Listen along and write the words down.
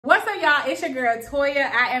y'all, it's your girl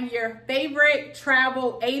Toya. I am your favorite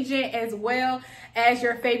travel agent as well as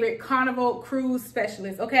your favorite Carnival cruise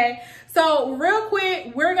specialist, okay? So real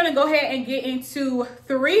quick, we're gonna go ahead and get into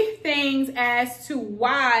 3 things as to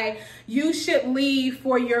why you should leave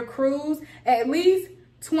for your cruise at least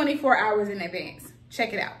 24 hours in advance.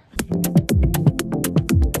 Check it out.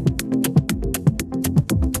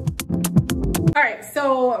 All right,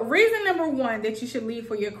 so reason number 1 that you should leave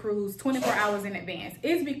for your cruise 24 hours in advance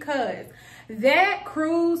is because that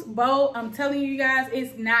cruise boat, I'm telling you guys,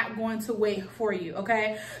 is not going to wait for you,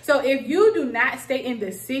 okay? So if you do not stay in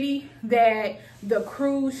the city that the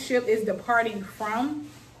cruise ship is departing from,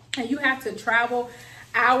 and you have to travel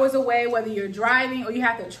hours away, whether you're driving or you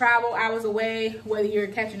have to travel hours away, whether you're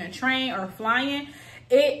catching a train or flying,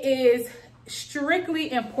 it is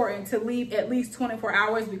strictly important to leave at least 24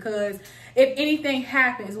 hours because if anything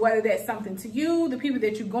happens, whether that's something to you, the people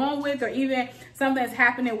that you're going with, or even something that's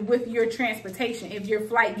happening with your transportation, if your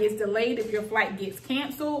flight gets delayed, if your flight gets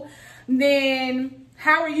canceled, then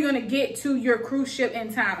how are you going to get to your cruise ship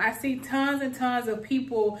in time? I see tons and tons of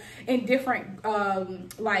people in different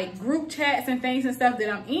like group chats and things and stuff that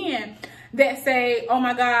I'm in that say, oh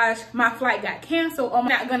my gosh, my flight got canceled. I'm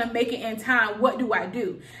not gonna make it in time. What do I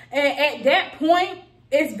do? And at that point,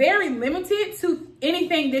 it's very limited to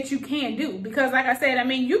anything that you can do. Because like I said, I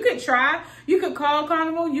mean, you could try, you could call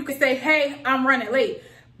Carnival, you could say, hey, I'm running late.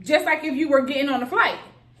 Just like if you were getting on a flight.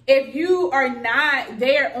 If you are not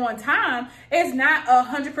there on time, it's not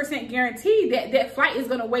 100% guaranteed that that flight is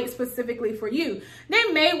going to wait specifically for you.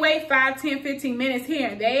 They may wait 5, 10, 15 minutes here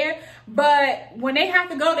and there, but when they have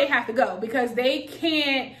to go, they have to go because they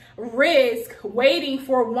can't risk waiting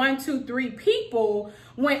for 1, 2, 3 people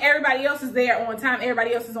when everybody else is there on time,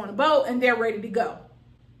 everybody else is on the boat and they're ready to go.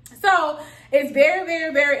 So it's very,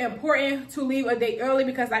 very, very important to leave a day early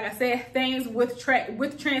because like I said, things with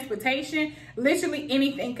transportation, literally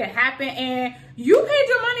anything can happen, and you paid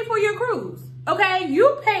your money for your cruise, okay?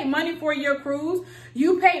 You paid money for your cruise.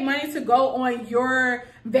 You paid money to go on your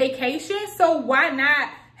vacation. So why not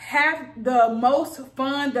have the most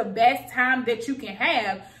fun, the best time that you can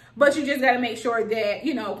have? But you just got to make sure that,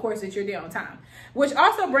 you know, of course, that you're there on time. Which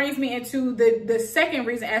also brings me into the second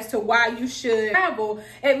reason as to why you should travel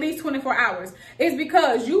at least 24 hours. Is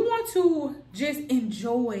because you want to just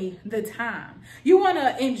enjoy the time. You want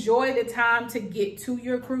to enjoy the time to get to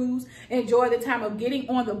your cruise, enjoy the time of getting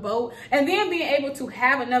on the boat, and then being able to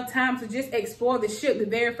have enough time to just explore the ship the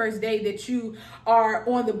very first day that you are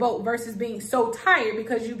on the boat versus being so tired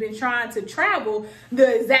because you've been trying to travel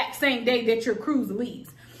the exact same day that your cruise leaves.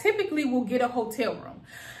 Typically, we'll get a hotel room.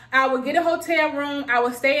 I would get a hotel room. I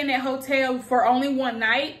would stay in that hotel for only one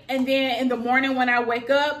night. And then in the morning when I wake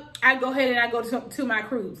up, I go ahead and I go to my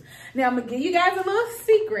cruise. Now, I'm going to give you guys a little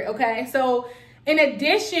secret, okay? So in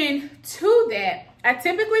addition to that, I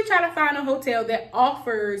typically try to find a hotel that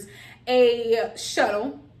offers a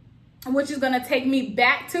shuttle, which is going to take me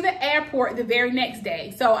back to the airport the very next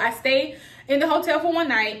day. So I stay in the hotel for one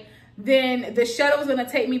night. Then the shuttle is going to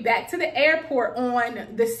take me back to the airport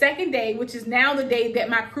on the second day, which is now the day that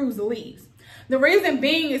my cruise leaves. The reason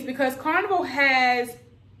being is because Carnival has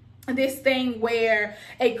this thing where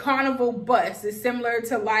a Carnival bus is similar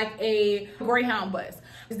to like a Greyhound bus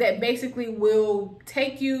that basically will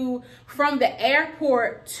take you from the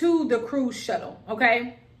airport to the cruise shuttle,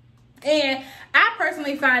 okay? And I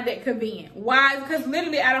personally find that convenient. Why? Because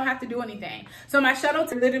literally I don't have to do anything. So my shuttle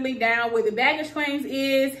is literally down where the baggage claims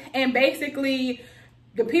is, and basically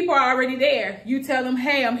the people are already there. You tell them,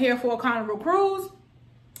 hey, I'm here for a Carnival cruise.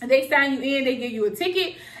 And they sign you in, they give you a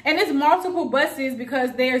ticket, and it's multiple buses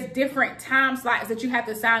because there's different time slots that you have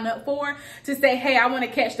to sign up for to say, hey, I want to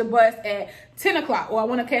catch the bus at 10 o'clock or I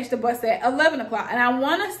want to catch the bus at 11 o'clock. And I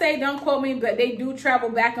want to say, don't quote me, but they do travel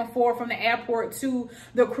back and forth from the airport to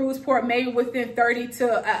the cruise port, maybe within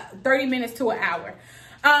 30 minutes to an hour.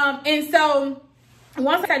 And so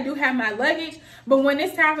once I do have my luggage, but when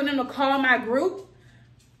it's time for them to call my group,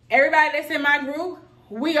 everybody that's in my group,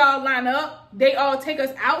 we all line up. They all take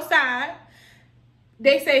us outside.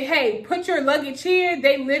 They say, hey, put your luggage here.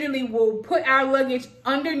 They literally will put our luggage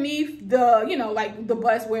underneath the, you know, like the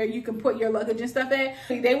bus where you can put your luggage and stuff at.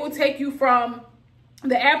 They will take you from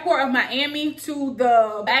the airport of Miami to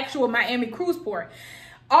the actual Miami cruise port.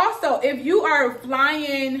 Also, if you are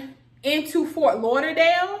flying into Fort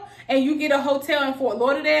Lauderdale and you get a hotel in Fort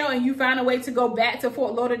Lauderdale and you find a way to go back to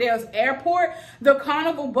Fort Lauderdale's airport, the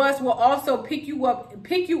Carnival bus will also pick you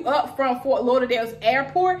up from Fort Lauderdale's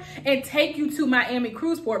airport and take you to Miami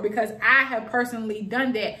cruise port, because I have personally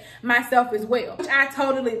done that myself as well, which I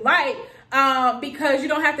totally like. because you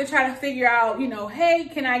don't have to try to figure out, you know, hey,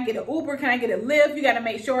 can I get an Uber? Can I get a Lyft? You got to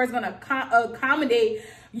make sure it's going to accommodate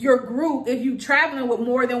your group. If you're traveling with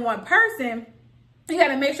more than one person, you got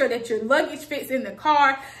to make sure that your luggage fits in the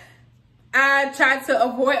car. I try to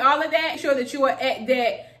avoid all of that. Sure that you are at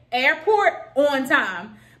that airport on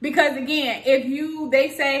time. Because again, if they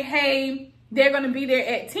say, hey, they're going to be there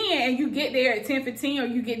at 10 and you get there at 10:15 or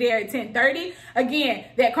you get there at 10:30, again,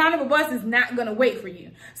 that Carnival bus is not going to wait for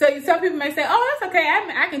you. So some people may say, oh, that's okay.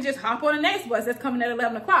 I can just hop on the next bus that's coming at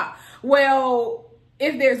 11 o'clock. Well,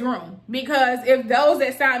 if there's room, because if those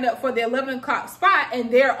that signed up for the 11 o'clock spot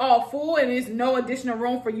and they're all full and there's no additional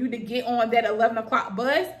room for you to get on that 11 o'clock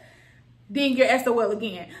bus, then you're SOL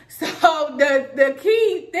again. So the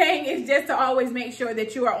key thing is just to always make sure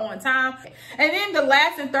that you are on time. And then the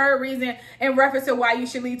last and third reason in reference to why you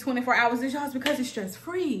should leave 24 hours is just because it's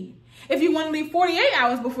stress-free. If you want to leave 48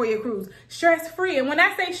 hours before your cruise, stress-free. And when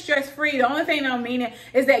I say stress-free, the only thing I'm meaning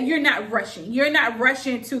is that you're not rushing. You're not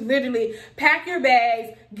rushing to literally pack your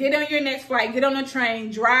bags, get on your next flight, get on a train,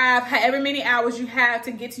 drive however many hours you have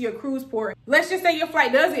to get to your cruise port. Let's just say your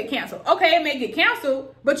flight does get canceled. Okay, it may get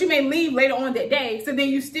canceled, but you may leave later on that day. So then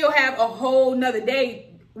you still have a whole nother day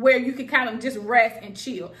where you can kind of just rest and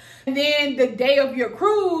chill. And then the day of your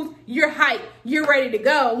cruise, you're hyped, you're ready to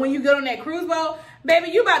go. When you get on that cruise boat,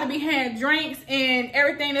 baby, you about to be having drinks and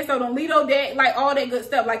everything that's on the Lido deck, like all that good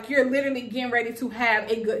stuff. Like you're literally getting ready to have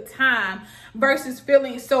a good time versus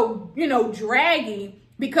feeling so, you know, draggy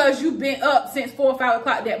because you've been up since 4 or 5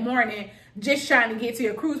 o'clock that morning just trying to get to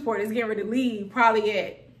your cruise port. It's getting ready to leave probably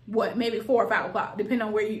at what, maybe 4 or 5 o'clock, depending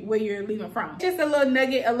on where you're leaving from. Just a little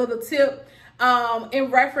nugget, a little tip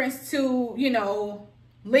in reference to, you know,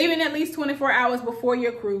 leaving at least 24 hours before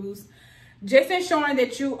your cruise. Just ensuring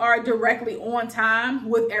that you are directly on time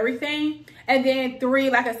with everything. And then 3,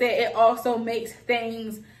 like I said, it also makes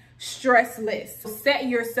things stressless. Set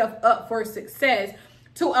yourself up for success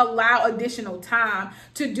to allow additional time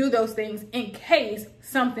to do those things in case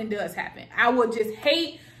something does happen. I would just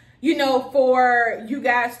hate, you know, for you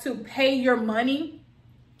guys to pay your money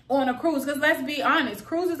on a cruise, because let's be honest,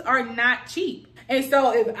 cruises are not cheap. And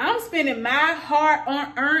so if I'm spending my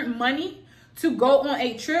hard-earned money to go on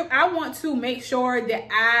a trip, I want to make sure that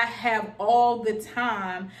I have all the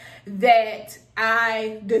time that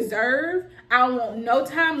I deserve. I want no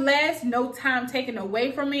time less, no time taken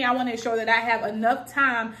away from me. I want to ensure that I have enough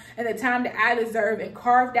time and the time that I deserve and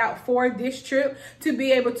carved out for this trip to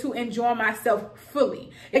be able to enjoy myself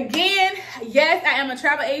fully. Again, yes, I am a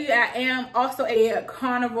travel agent. I am also a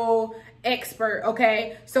Carnival expert,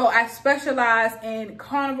 okay? So I specialize in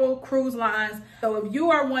Carnival cruise lines. So if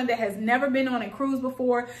you are one that has never been on a cruise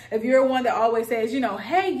before, if you're one that always says, you know,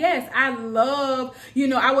 hey, yes, I love, you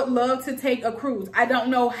know, I would love to take a cruise. I don't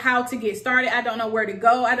know how to get started. I don't know where to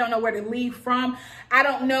go. I don't know where to leave from. I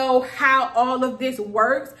don't know how all of this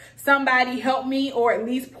works. Somebody help me or at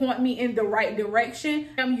least point me in the right direction.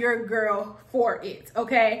 I'm your girl for it,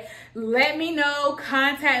 okay? Let me know,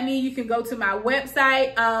 contact me. You can go to my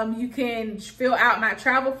website. You can fill out my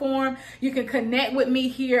travel form. You can connect with me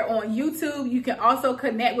here on YouTube. You can also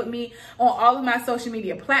connect with me on all of my social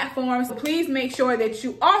media platforms. So please make sure that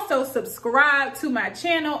you also subscribe to my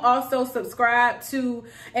channel. Also subscribe to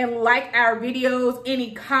and like our videos.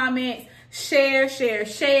 Any comments, share.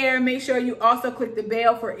 Make sure you also click the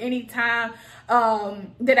bell for any time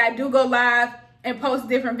that I do go live and post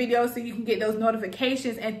different videos so you can get those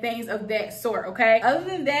notifications and things of that sort, okay? Other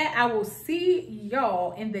than that, I will see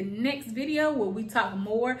y'all in the next video where we talk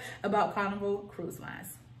more about Carnival Cruise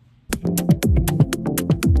Lines.